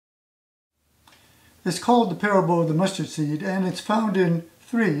is called the parable of the mustard seed, and it's found in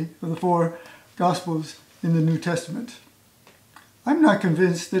 3 of the 4 Gospels in the New Testament. I'm not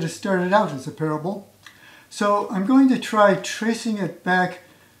convinced that it started out as a parable, so I'm going to try tracing it back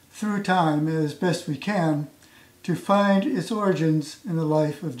through time as best we can to find its origins in the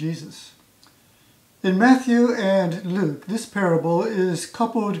life of Jesus. In Matthew and Luke, this parable is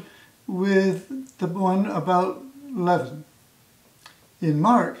coupled with the one about leaven. In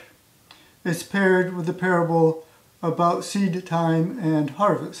Mark, it's paired with the parable about seed time and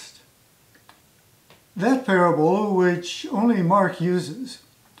harvest. That parable, which only Mark uses,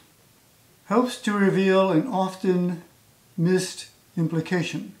 helps to reveal an often missed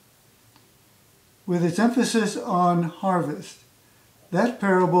implication. With its emphasis on harvest, that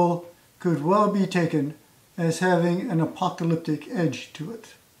parable could well be taken as having an apocalyptic edge to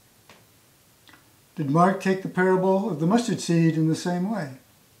it. Did Mark take the parable of the mustard seed in the same way?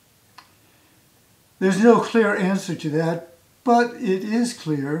 There's no clear answer to that, but it is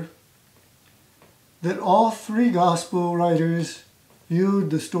clear that all 3 gospel writers viewed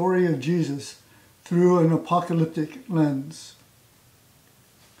the story of Jesus through an apocalyptic lens.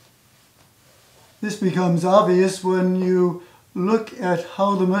 This becomes obvious when you look at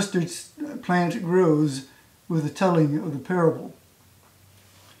how the mustard plant grows with the telling of the parable.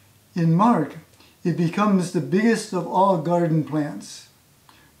 In Mark, it becomes the biggest of all garden plants,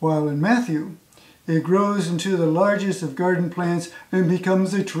 while in Matthew, it grows into the largest of garden plants and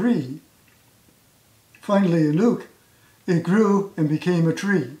becomes a tree. Finally, in Luke, it grew and became a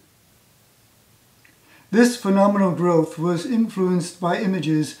tree. This phenomenal growth was influenced by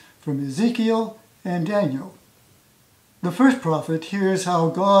images from Ezekiel and Daniel. The first prophet hears how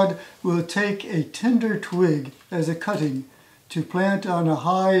God will take a tender twig as a cutting to plant on a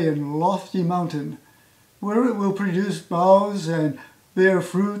high and lofty mountain, where it will produce boughs and bear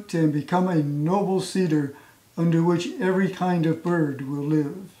fruit and become a noble cedar under which every kind of bird will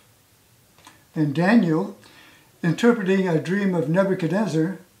live. And Daniel, interpreting a dream of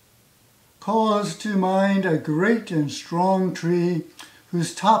Nebuchadnezzar, calls to mind a great and strong tree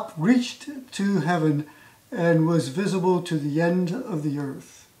whose top reached to heaven and was visible to the end of the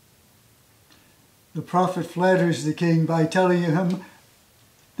earth. The prophet flatters the king by telling him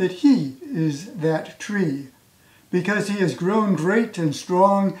that he is that tree, because he has grown great and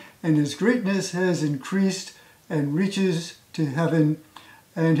strong, and his greatness has increased and reaches to heaven,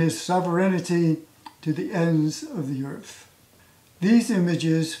 and his sovereignty to the ends of the earth. These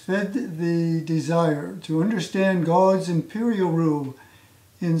images fed the desire to understand God's imperial rule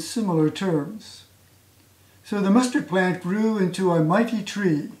in similar terms. So the mustard plant grew into a mighty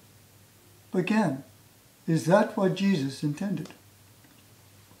tree. Again, is that what Jesus intended?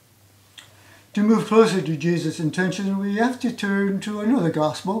 To move closer to Jesus' intention, we have to turn to another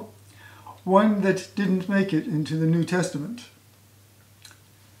gospel, one that didn't make it into the New Testament.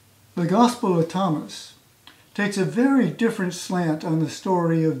 The Gospel of Thomas takes a very different slant on the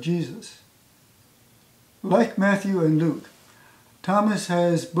story of Jesus. Like Matthew and Luke, Thomas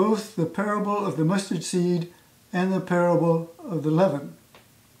has both the parable of the mustard seed and the parable of the leaven.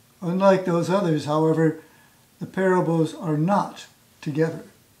 Unlike those others, however, the parables are not together.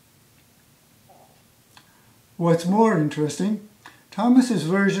 What's more interesting, Thomas's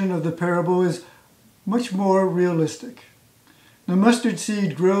version of the parable is much more realistic. The mustard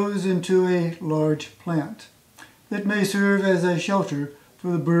seed grows into a large plant that may serve as a shelter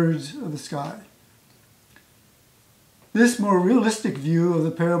for the birds of the sky. This more realistic view of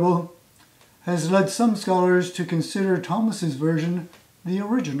the parable has led some scholars to consider Thomas's version the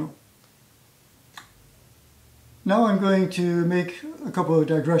original. Now I'm going to make a couple of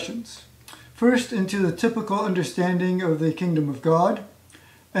digressions. First, into the typical understanding of the kingdom of God,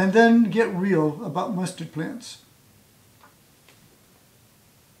 and then get real about mustard plants.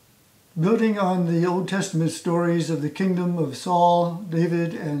 Building on the Old Testament stories of the kingdom of Saul,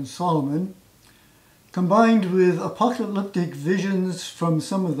 David, and Solomon, combined with apocalyptic visions from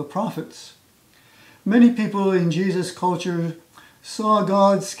some of the prophets, many people in Jesus' culture saw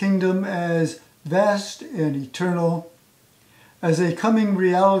God's kingdom as vast and eternal, as a coming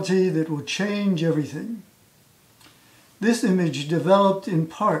reality that will change everything. This image developed in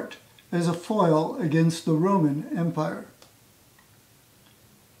part as a foil against the Roman Empire.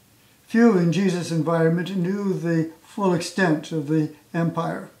 Few in Jesus' environment knew the full extent of the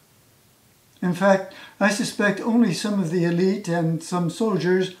empire. In fact, I suspect only some of the elite and some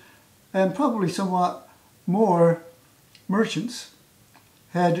soldiers, and probably somewhat more merchants,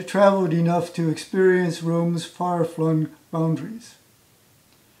 had traveled enough to experience Rome's far-flung boundaries.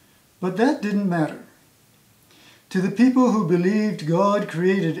 But that didn't matter. To the people who believed God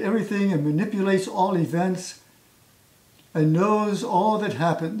created everything and manipulates all events and knows all that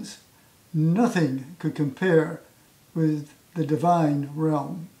happens, nothing could compare with the divine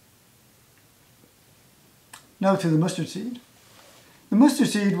realm. Now to the mustard seed. The mustard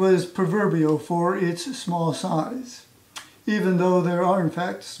seed was proverbial for its small size, even though there are in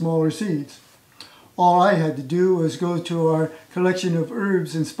fact smaller seeds. All I had to do was go to our collection of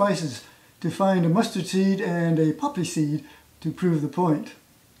herbs and spices to find a mustard seed and a poppy seed to prove the point.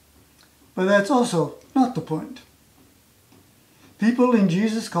 But that's also not the point. People in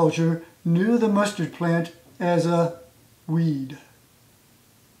Jesus' culture knew the mustard plant as a weed.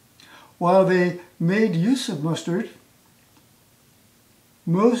 While they made use of mustard,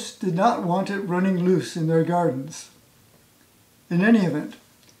 most did not want it running loose in their gardens. In any event,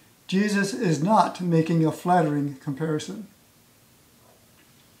 Jesus is not making a flattering comparison.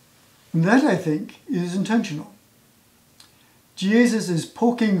 And that, I think, is intentional. Jesus is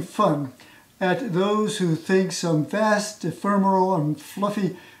poking fun at those who think some vast, ephemeral, and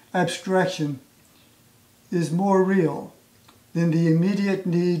fluffy abstraction is more real than the immediate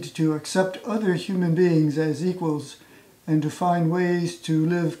need to accept other human beings as equals and to find ways to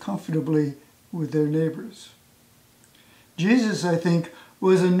live comfortably with their neighbors. Jesus, I think,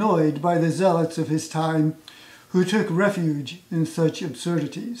 was annoyed by the zealots of his time who took refuge in such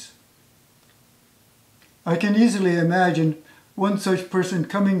absurdities. I can easily imagine one such person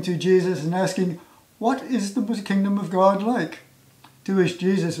coming to Jesus and asking, "What is the kingdom of God like?" To which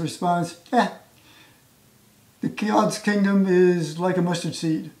Jesus responds, God's kingdom is like a mustard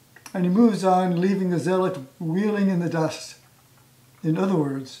seed. And he moves on, leaving the zealot wheeling in the dust. In other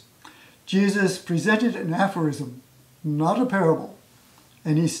words, Jesus presented an aphorism, not a parable,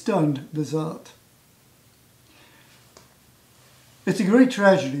 and he stunned the zealot. It's a great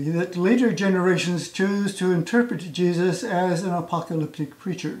tragedy that later generations chose to interpret Jesus as an apocalyptic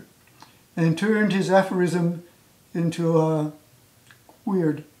preacher and turned his aphorism into a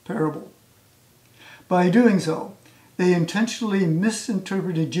weird parable. By doing so, they intentionally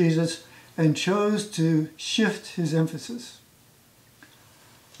misinterpreted Jesus and chose to shift his emphasis.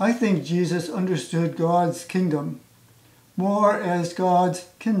 I think Jesus understood God's kingdom more as God's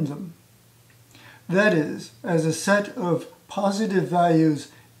kingdom. That is, as a set of positive values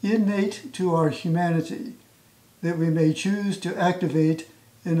innate to our humanity that we may choose to activate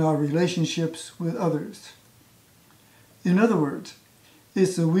in our relationships with others. In other words,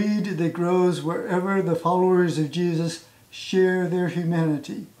 it's the weed that grows wherever the followers of Jesus share their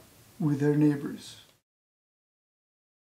humanity with their neighbors.